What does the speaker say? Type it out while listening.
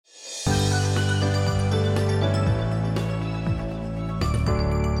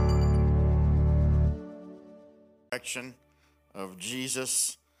resurrection of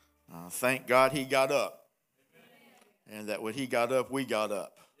Jesus. Thank God he got up. And that when he got up, we got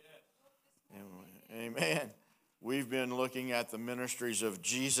up. Amen. We've been looking at the ministries of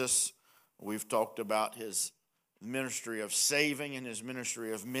Jesus. We've talked about his ministry of saving and his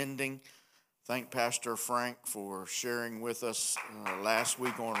ministry of mending. Thank Pastor Frank for sharing with us last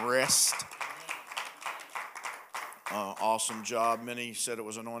week on rest. Awesome job. Many said it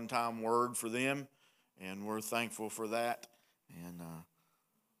was an on-time word for them, and we're thankful for that. And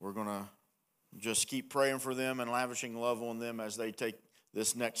we're going to just keep praying for them and lavishing love on them as they take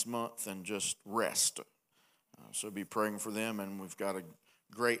this next month and just rest. So be praying for them, and we've got a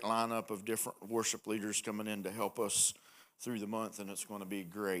great lineup of different worship leaders coming in to help us through the month, and it's going to be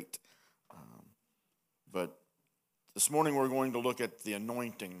great. But this morning we're going to look at the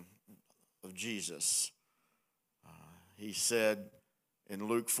anointing of Jesus. He said in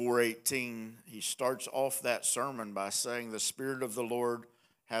Luke 4:18, he starts off that sermon by saying, "The Spirit of the Lord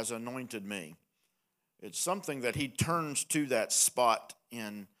has anointed me." It's something that he turns to that spot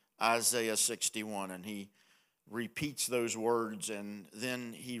in Isaiah 61, and he repeats those words, and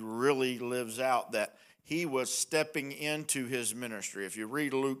then he really lives out that he was stepping into his ministry. If you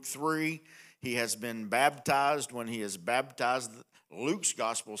read Luke 3, he has been baptized. When he is baptized, Luke's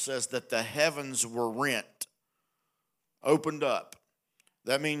gospel says that the heavens were rent, opened up.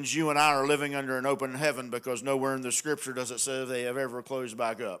 That means you and I are living under an open heaven, because nowhere in the scripture does it say they have ever closed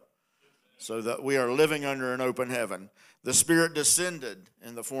back up. So that we are living under an open heaven. The Spirit descended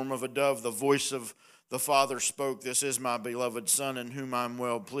in the form of a dove. The voice of the Father spoke, "This is my beloved Son, in whom I'm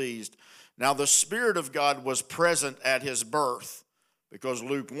well pleased." Now the Spirit of God was present at his birth, because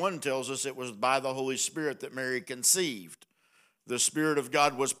Luke 1 tells us it was by the Holy Spirit that Mary conceived. The Spirit of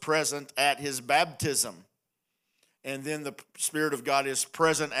God was present at his baptism. And then the Spirit of God is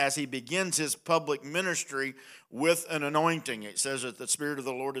present as he begins his public ministry with an anointing. It says that the Spirit of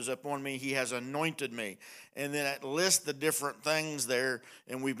the Lord is upon me. He has anointed me. And then it lists the different things there,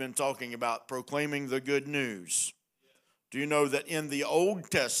 and we've been talking about proclaiming the good news. Do you know that in the Old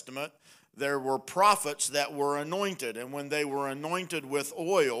Testament, there were prophets that were anointed, and when they were anointed with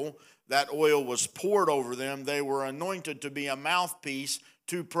oil, that oil was poured over them. They were anointed to be a mouthpiece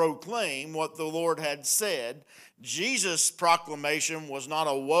to proclaim what the Lord had said. Jesus' proclamation was not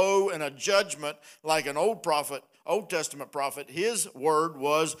a woe and a judgment like an Old Testament prophet. His word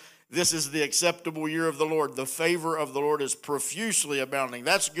was, "This is the acceptable year of the Lord. The favor of the Lord is profusely abounding."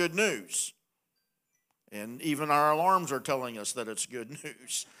 That's good news. And even our alarms are telling us that it's good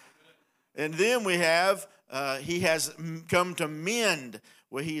news. And then we have, he has come to mend.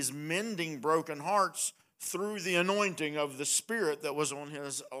 Well, he's mending broken hearts through the anointing of the Spirit that was on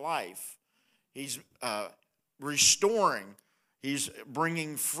his life. He's restoring. He's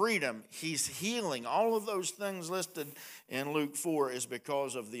bringing freedom. He's healing. All of those things listed in Luke 4 is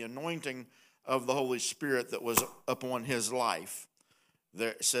because of the anointing of the Holy Spirit that was upon his life. There,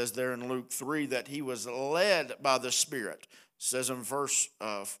 it says there in Luke 3 that he was led by the Spirit. It says in verse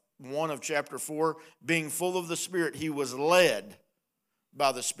 1 of chapter 4, being full of the Spirit, he was led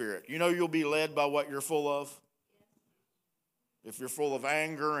by the Spirit. You know you'll be led by what you're full of? If you're full of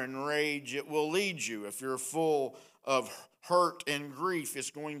anger and rage, it will lead you. If you're full of hurt and grief,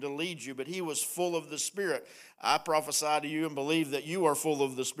 it's going to lead you. But he was full of the Spirit. I prophesy to you and believe that you are full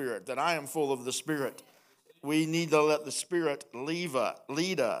of the Spirit, that I am full of the Spirit. We need to let the Spirit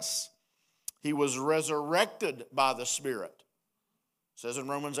lead us. He was resurrected by the Spirit. It says in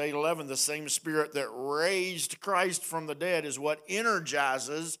Romans 8:11, the same Spirit that raised Christ from the dead is what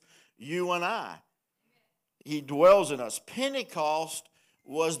energizes you and I. He dwells in us. Pentecost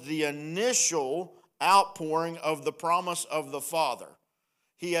was the initial outpouring of the promise of the Father.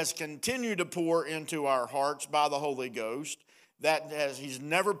 He has continued to pour into our hearts by the Holy Ghost. He's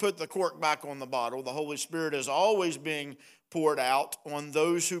never put the cork back on the bottle. The Holy Spirit is always being poured out on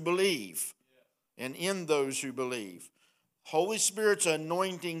those who believe and in those who believe. Holy Spirit's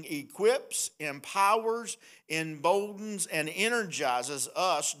anointing equips, empowers, emboldens, and energizes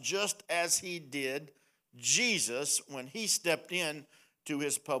us just as he did Jesus when he stepped in to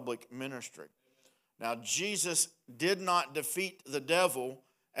his public ministry. Now, Jesus did not defeat the devil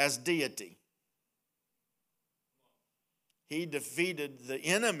as deity. He defeated the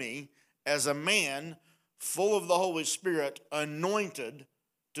enemy as a man full of the Holy Spirit, anointed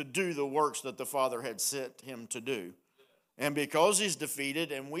to do the works that the Father had sent him to do. And because he's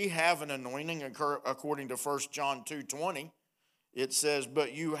defeated, and we have an anointing according to 1 John 2:20, it says,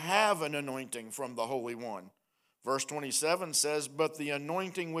 but you have an anointing from the Holy One. Verse 27 says, but the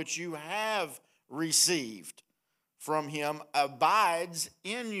anointing which you have received from him abides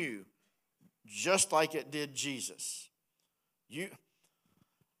in you. just like it did Jesus.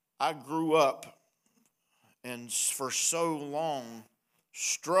 I grew up and for so long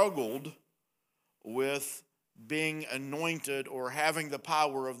struggled with being anointed or having the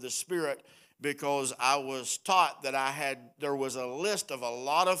power of the Spirit because I was taught that there was a list of a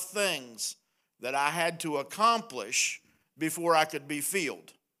lot of things that I had to accomplish before I could be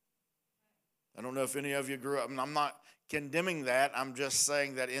filled. I don't know if any of you grew up, and I'm not condemning that. I'm just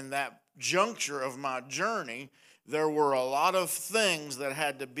saying that in that juncture of my journey, there were a lot of things that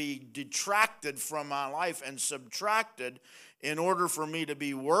had to be detracted from my life and subtracted in order for me to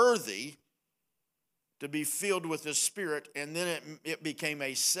be worthy to be filled with the Spirit. And then it became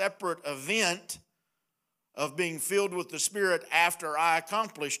a separate event of being filled with the Spirit after I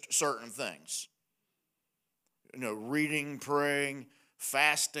accomplished certain things. Reading, praying,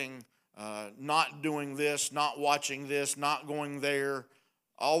 fasting, not doing this, not watching this, not going there,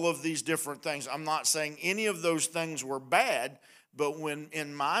 all of these different things. I'm not saying any of those things were bad, but when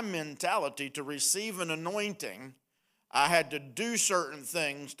in my mentality to receive an anointing, I had to do certain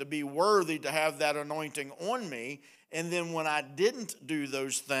things to be worthy to have that anointing on me. And then when I didn't do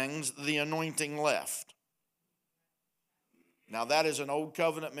those things, the anointing left. Now that is an old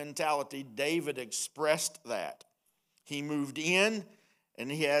covenant mentality. David expressed that. He moved in and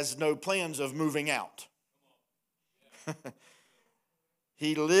he has no plans of moving out.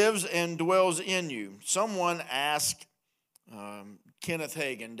 He lives and dwells in you. Someone asked Kenneth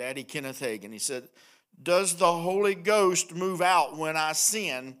Hagin, Daddy Kenneth Hagin, he said, does the Holy Ghost move out when I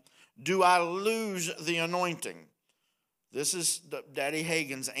sin? Do I lose the anointing? This is Daddy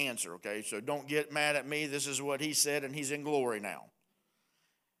Hagin's answer, okay? So don't get mad at me. This is what he said, and he's in glory now.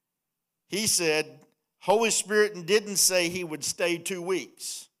 He said, Holy Spirit didn't say he would stay 2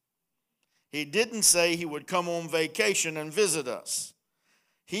 weeks. He didn't say he would come on vacation and visit us.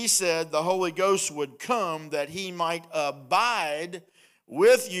 He said the Holy Ghost would come that he might abide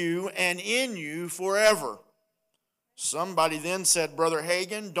with you and in you forever. Somebody then said, Brother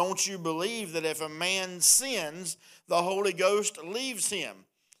Hagin, don't you believe that if a man sins, the Holy Ghost leaves him?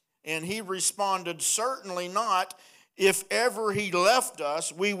 And he responded, certainly not. If ever he left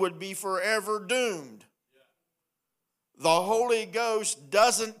us, we would be forever doomed. The Holy Ghost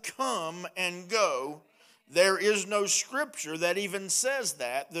doesn't come and go. There is no scripture that even says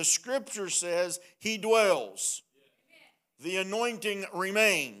that. The scripture says he dwells. The anointing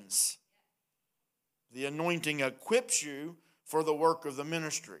remains. The anointing equips you for the work of the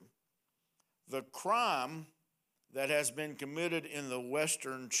ministry. The crime that has been committed in the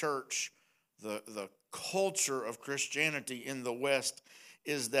Western church, the culture of Christianity in the West,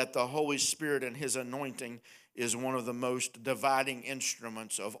 is that the Holy Spirit and his anointing is one of the most dividing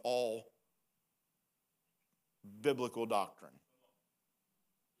instruments of all biblical doctrine.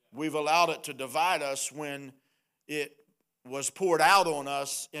 We've allowed it to divide us when it was poured out on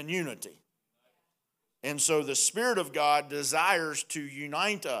us in unity. And so the Spirit of God desires to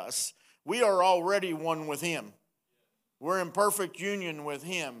unite us. We are already one with him. We're in perfect union with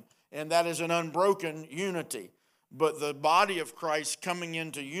him, and that is an unbroken unity. But the body of Christ coming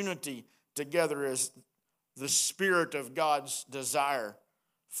into unity together is the Spirit of God's desire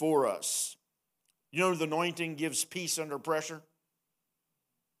for us. The anointing gives peace under pressure.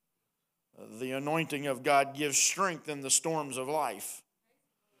 The anointing of God gives strength in the storms of life.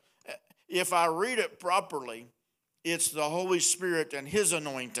 If I read it properly, it's the Holy Spirit and his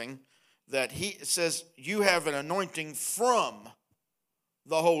anointing that he says you have an anointing from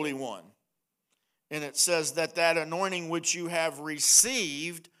the Holy One. And it says that anointing which you have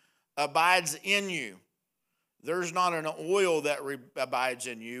received abides in you. There's not an oil that abides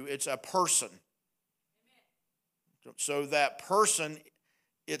in you. It's a person. So that person,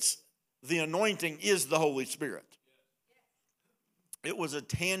 the anointing is the Holy Spirit. It was a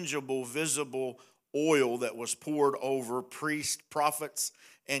tangible, visible oil that was poured over priests, prophets,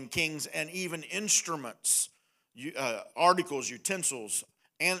 and kings, and even instruments, articles, utensils,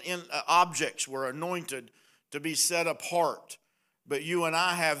 and objects were anointed to be set apart. But you and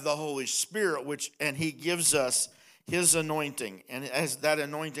I have the Holy Spirit, and he gives us his anointing. And as that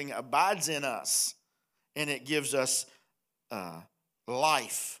anointing abides in us, and it gives us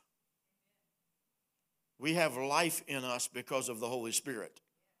life. We have life in us because of the Holy Spirit.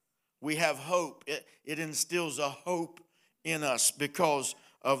 We have hope. It instills a hope in us because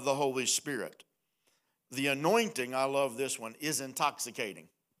of the Holy Spirit. The anointing, I love this one, is intoxicating.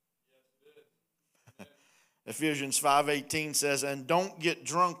 Ephesians 5:18 says, and don't get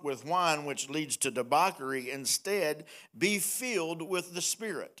drunk with wine, which leads to debauchery. Instead, be filled with the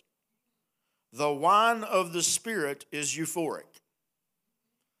Spirit. The wine of the Spirit is euphoric.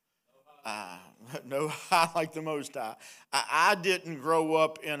 No high like the Most High. I didn't grow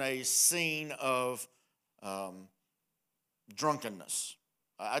up in a scene of drunkenness.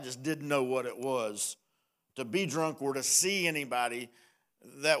 I just didn't know what it was to be drunk or to see anybody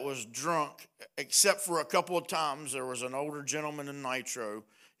that was drunk, except for a couple of times. There was an older gentleman in Nitro.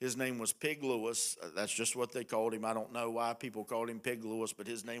 His name was Pig Lewis. That's just what they called him. I don't know why people called him Pig Lewis, but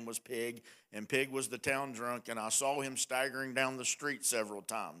his name was Pig, and Pig was the town drunk, and I saw him staggering down the street several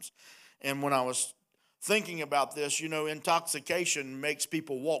times. And when I was thinking about this, you know, intoxication makes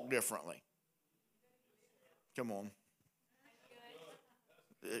people walk differently. Come on.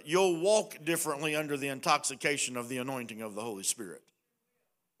 You'll walk differently under the intoxication of the anointing of the Holy Spirit.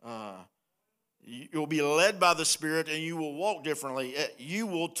 You'll be led by the Spirit, and you will walk differently. You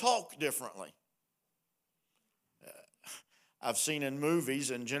will talk differently. I've seen in movies,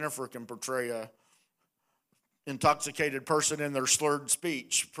 and Jennifer can portray a intoxicated person in their slurred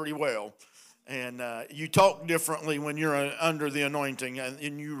speech pretty well. And you talk differently when you're under the anointing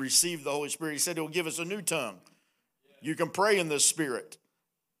and you receive the Holy Spirit. He said he'll give us a new tongue. You can pray in the Spirit.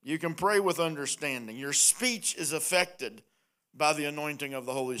 You can pray with understanding. Your speech is affected by the anointing of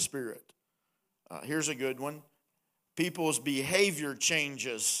the Holy Spirit. Here's a good one. People's behavior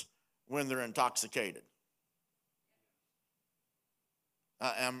changes when they're intoxicated.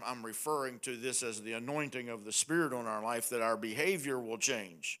 I'm referring to this as the anointing of the Spirit on our life, that our behavior will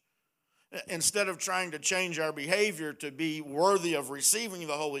change. Instead of trying to change our behavior to be worthy of receiving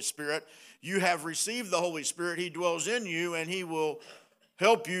the Holy Spirit, you have received the Holy Spirit. He dwells in you, and He will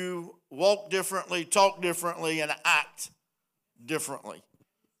help you walk differently, talk differently, and act differently.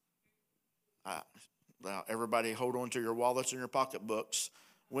 Now, everybody hold on to your wallets and your pocketbooks.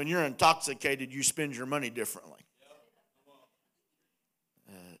 When you're intoxicated, you spend your money differently.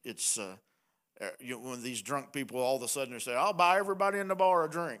 When these drunk people all of a sudden say, I'll buy everybody in the bar a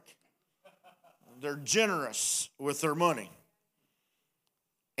drink. They're generous with their money.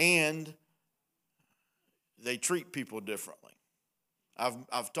 And they treat people differently.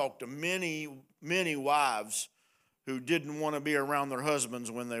 I've talked to many, many wives who didn't want to be around their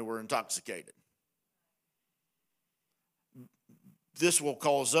husbands when they were intoxicated. This will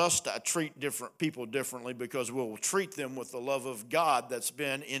cause us to treat different people differently, because we'll treat them with the love of God that's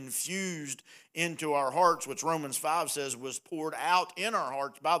been infused into our hearts, which Romans 5 says was poured out in our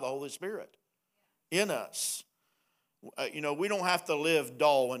hearts by the Holy Spirit in us. We don't have to live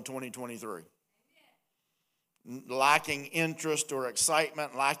dull in 2023. Lacking interest or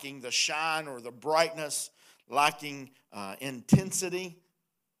excitement, lacking the shine or the brightness, lacking intensity.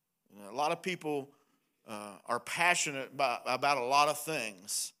 A lot of people are passionate about a lot of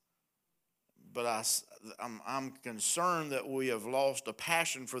things, but I'm concerned that we have lost a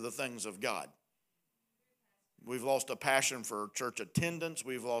passion for the things of God. We've lost a passion for church attendance.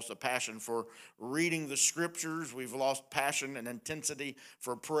 We've lost a passion for reading the scriptures. We've lost passion and intensity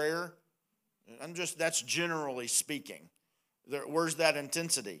for prayer. That's generally speaking. Where's that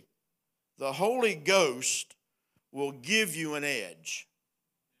intensity? The Holy Ghost will give you an edge.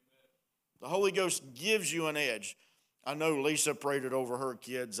 The Holy Ghost gives you an edge. I know Lisa prayed it over her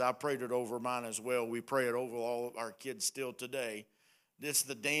kids. I prayed it over mine as well. We pray it over all of our kids still today. It's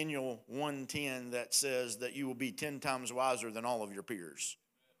the Daniel 1:10 that says that you will be 10 times wiser than all of your peers.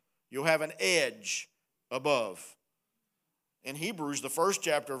 You'll have an edge above. In Hebrews, the first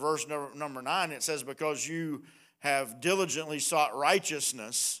chapter, verse number 9, it says, because you have diligently sought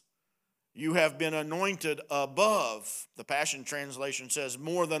righteousness, you have been anointed above. The Passion Translation says,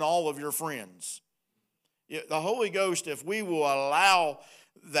 more than all of your friends. The Holy Ghost, if we will allow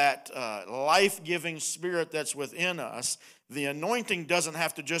that life-giving Spirit that's within us, the anointing doesn't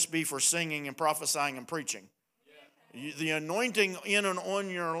have to just be for singing and prophesying and preaching. The anointing in and on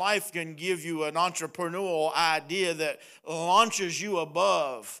your life can give you an entrepreneurial idea that launches you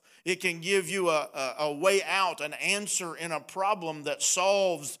above. It can give you a way out, an answer in a problem that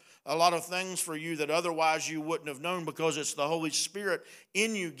solves a lot of things for you that otherwise you wouldn't have known, because it's the Holy Spirit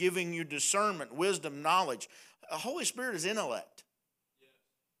in you giving you discernment, wisdom, knowledge. The Holy Spirit is intellect.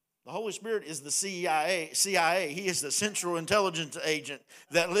 The Holy Spirit is the CIA. He is the Central Intelligence Agent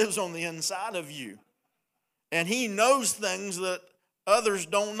that lives on the inside of you. And He knows things that others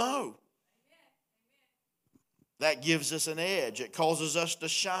don't know. That gives us an edge. It causes us to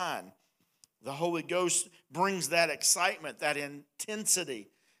shine. The Holy Ghost brings that excitement, that intensity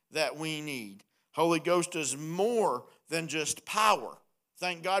that we need. Holy Ghost is more than just power.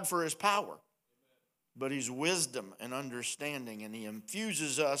 Thank God for His power. But He's wisdom and understanding, and He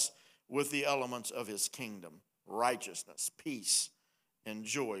infuses us with the elements of His kingdom. Righteousness, peace, and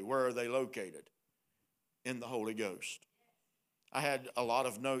joy. Where are they located? In the Holy Ghost. I had a lot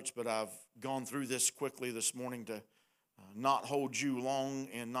of notes, but I've gone through this quickly this morning to not hold you long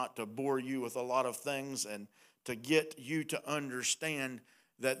and not to bore you with a lot of things, and to get you to understand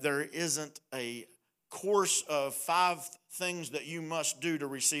that there isn't a course of 5 things that you must do to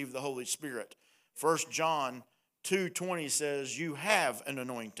receive the Holy Spirit. 1 John 2:20 says you have an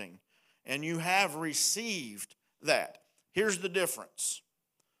anointing and you have received that. Here's the difference.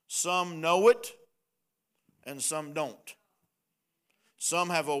 Some know it and some don't. Some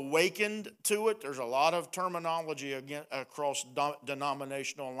have awakened to it. There's a lot of terminology across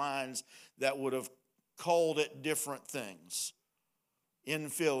denominational lines that would have called it different things.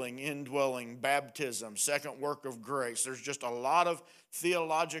 Infilling, indwelling, baptism, second work of grace. There's just a lot of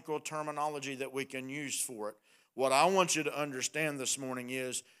theological terminology that we can use for it. What I want you to understand this morning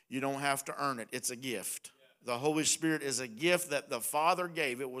is you don't have to earn it. It's a gift. The Holy Spirit is a gift that the Father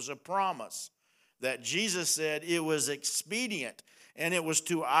gave. It was a promise that Jesus said it was expedient and it was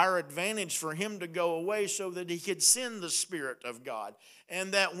to our advantage for him to go away so that he could send the Spirit of God.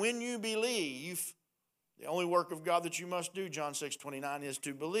 And that when you believe, the only work of God that you must do, John 6:29, is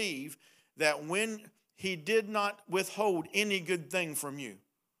to believe that when he did not withhold any good thing from you,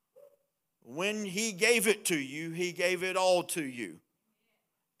 when he gave it to you, he gave it all to you.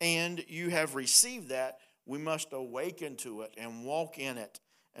 And you have received that. We must awaken to it and walk in it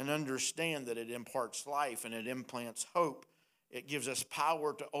and understand that it imparts life and it implants hope. It gives us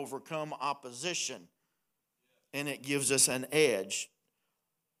power to overcome opposition, and it gives us an edge.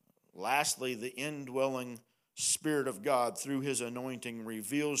 Lastly, the indwelling Spirit of God through his anointing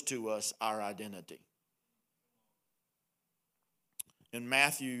reveals to us our identity. In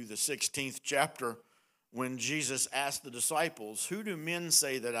Matthew, the 16th chapter, when Jesus asked the disciples, "Who do men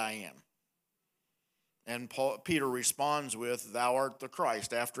say that I am?" And Peter responds with, "Thou art the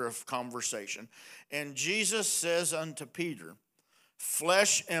Christ," after a conversation. And Jesus says unto Peter,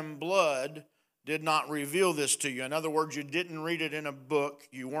 "Flesh and blood did not reveal this to you." In other words, you didn't read it in a book.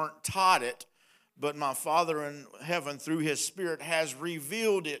 You weren't taught it. But my Father in heaven, through his Spirit, has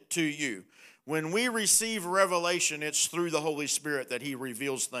revealed it to you. When we receive revelation, it's through the Holy Spirit that he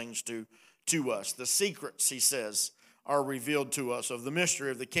reveals things to us. The secrets, he says, are revealed to us of the mystery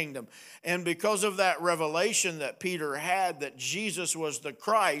of the kingdom. And because of that revelation that Peter had, that Jesus was the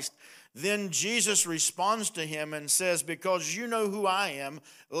Christ, then Jesus responds to him and says, "Because you know who I am,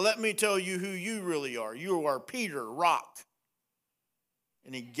 let me tell you who you really are. You are Peter, rock."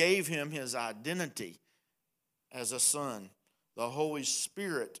 And he gave him his identity as a son. The Holy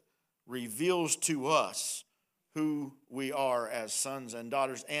Spirit reveals to us who we are as sons and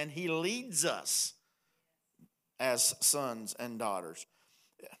daughters, and he leads us as sons and daughters.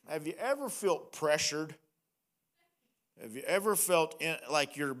 Have you ever felt pressured? Have you ever felt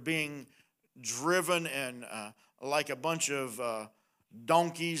like you're being driven and like a bunch of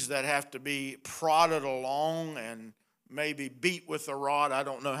donkeys that have to be prodded along and maybe beat with a rod? I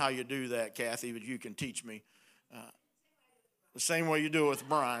don't know how you do that, Kathy, but you can teach me. The same way you do it with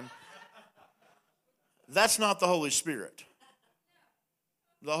Brian. That's not the Holy Spirit.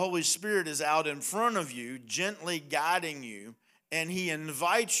 The Holy Spirit is out in front of you, gently guiding you, and he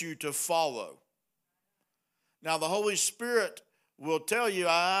invites you to follow. Now, the Holy Spirit will tell you,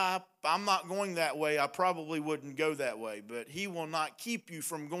 I'm not going that way. I probably wouldn't go that way, but he will not keep you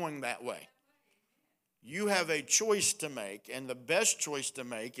from going that way. You have a choice to make, and the best choice to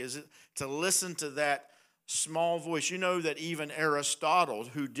make is to listen to that small voice. You know that even Aristotle,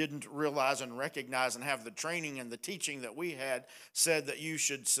 who didn't realize and recognize and have the training and the teaching that we had, said that you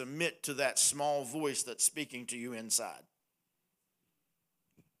should submit to that small voice that's speaking to you inside.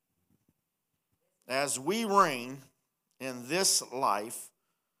 As we reign in this life,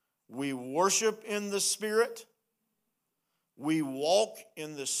 we worship in the Spirit, we walk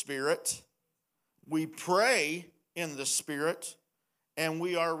in the Spirit, we pray in the Spirit, and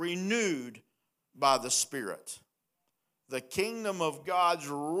we are renewed by the Spirit. The kingdom of God's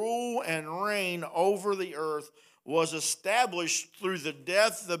rule and reign over the earth was established through the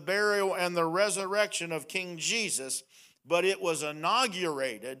death, the burial, and the resurrection of King Jesus, but it was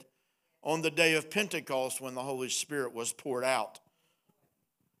inaugurated on the day of Pentecost when the Holy Spirit was poured out.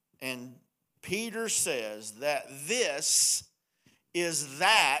 And Peter says that this is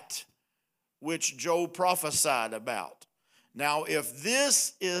that which Joel prophesied about. Now, if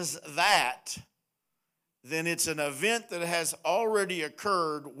this is that, then it's an event that has already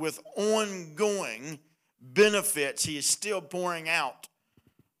occurred with ongoing benefits he is still pouring out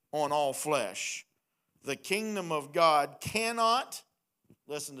on all flesh. The kingdom of God cannot,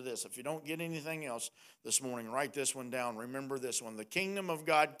 listen to this, if you don't get anything else this morning, write this one down. Remember this one. The kingdom of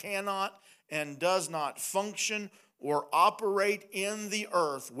God cannot and does not function or operate in the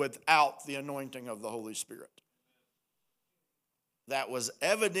earth without the anointing of the Holy Spirit. That was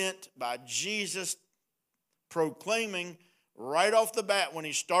evident by Jesus proclaiming right off the bat when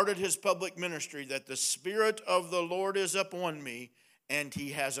he started his public ministry that the Spirit of the Lord is upon me, and he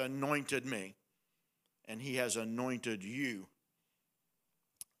has anointed me, and he has anointed you.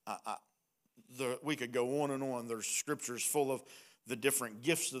 We could go on and on. There's scriptures full of the different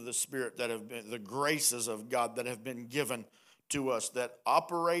gifts of the Spirit that have been, the graces of God that have been given to us that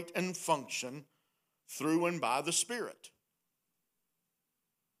operate and function through and by the Spirit.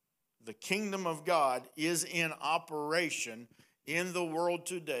 The kingdom of God is in operation in the world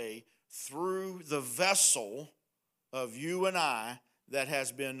today through the vessel of you and I that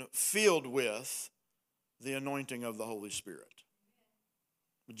has been filled with the anointing of the Holy Spirit.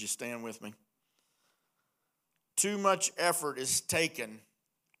 Would you stand with me? Too much effort is taken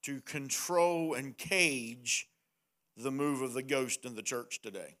to control and cage the move of the ghost in the church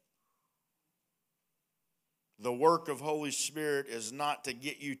today. The work of Holy Spirit is not to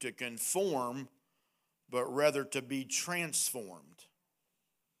get you to conform, but rather to be transformed.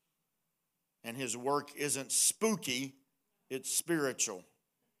 And his work isn't spooky, it's spiritual.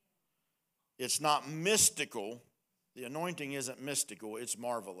 It's not mystical. The anointing isn't mystical, it's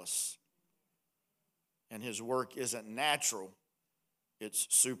marvelous. And his work isn't natural, it's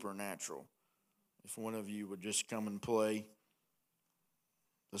supernatural. If one of you would just come and play,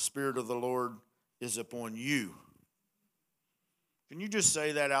 the Spirit of the Lord is upon you. Can you just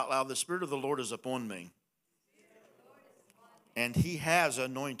say that out loud? The Spirit of the Lord is upon me. And he has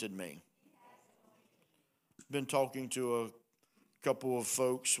anointed me. Been talking to a couple of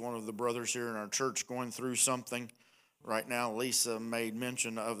folks, one of the brothers here in our church going through something. Right now, Lisa made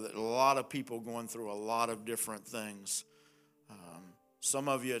mention of a lot of people going through a lot of different things. Some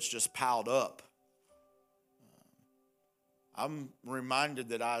of you, it's just piled up. I'm reminded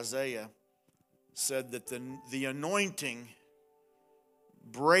that Isaiah said that the anointing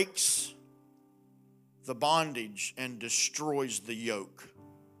breaks the bondage and destroys the yoke.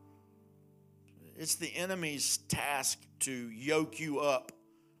 It's the enemy's task to yoke you up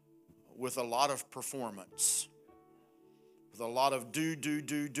with a lot of performance, with a lot of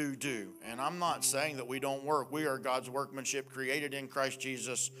do. And I'm not saying that we don't work. We are God's workmanship created in Christ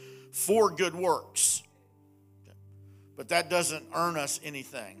Jesus for good works. But that doesn't earn us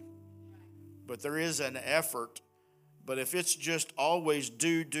anything. But there is an effort. But if it's just always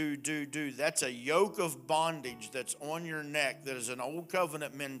do, that's a yoke of bondage that's on your neck that is an old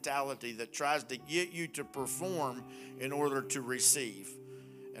covenant mentality that tries to get you to perform in order to receive.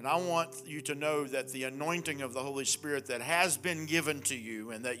 And I want you to know that the anointing of the Holy Spirit that has been given to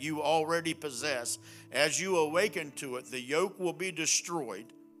you and that you already possess, as you awaken to it, the yoke will be destroyed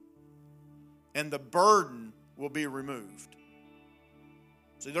and the burden will be removed.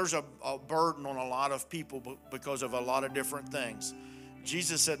 See, there's a burden on a lot of people because of a lot of different things.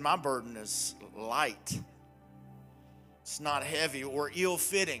 Jesus said, my burden is light. It's not heavy or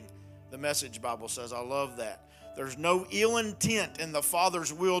ill-fitting, the Message Bible says. I love that. There's no ill intent in the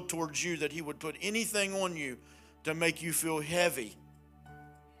Father's will towards you that he would put anything on you to make you feel heavy.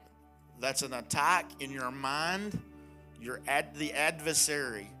 That's an attack in your mind. You're the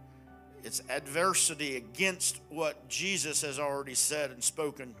adversary. It's adversity against what Jesus has already said and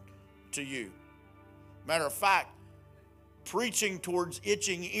spoken to you. Matter of fact, preaching towards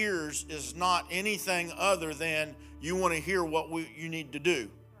itching ears is not anything other than you want to hear what you need to do.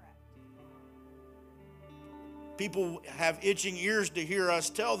 People have itching ears to hear us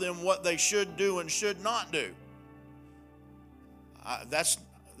tell them what they should do and should not do.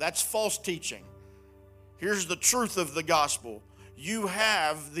 That's false teaching. Here's the truth of the gospel. You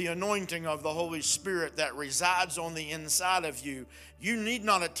have the anointing of the Holy Spirit that resides on the inside of you. You need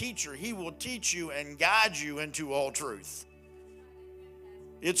not a teacher. He will teach you and guide you into all truth.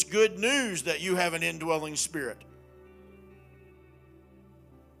 It's good news that you have an indwelling spirit.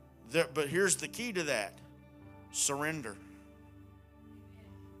 But here's the key to that. Surrender.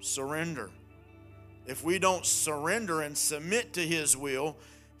 Surrender. If we don't surrender and submit to his will,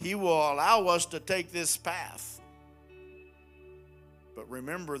 he will allow us to take this path. But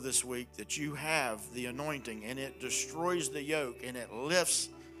remember this week that you have the anointing and it destroys the yoke and it lifts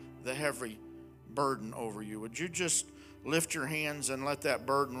the heavy burden over you. Would you just lift your hands and let that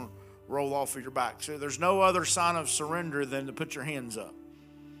burden roll off of your back? So there's no other sign of surrender than to put your hands up.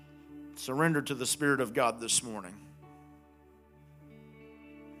 Surrender to the Spirit of God this morning.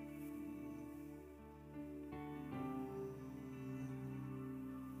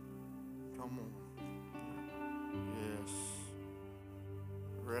 Come on. Yes.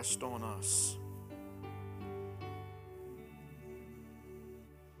 Rest on us.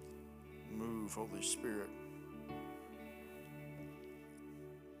 move, Holy Spirit.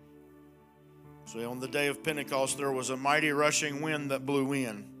 So on the day of Pentecost, there was a mighty rushing wind that blew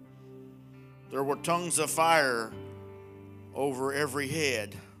in. There were tongues of fire over every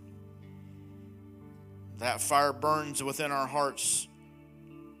head. That fire burns within our hearts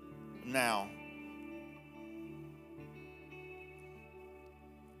now.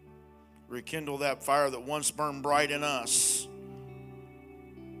 Rekindle that fire that once burned bright in us.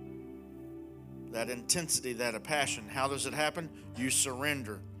 That intensity, that passion. How does it happen? You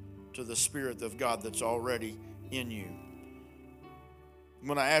surrender to the Spirit of God that's already in you. I'm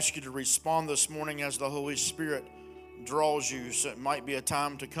going to ask you to respond this morning as the Holy Spirit draws you. So it might be a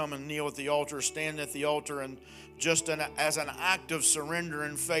time to come and kneel at the altar, stand at the altar, and just as an act of surrender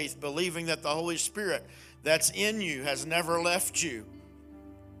and faith, believing that the Holy Spirit that's in you has never left you,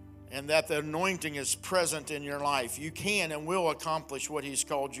 and that the anointing is present in your life. You can and will accomplish what He's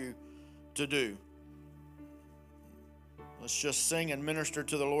called you to do. Let's just sing and minister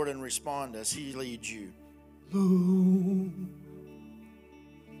to the Lord and respond as He leads you. Lord.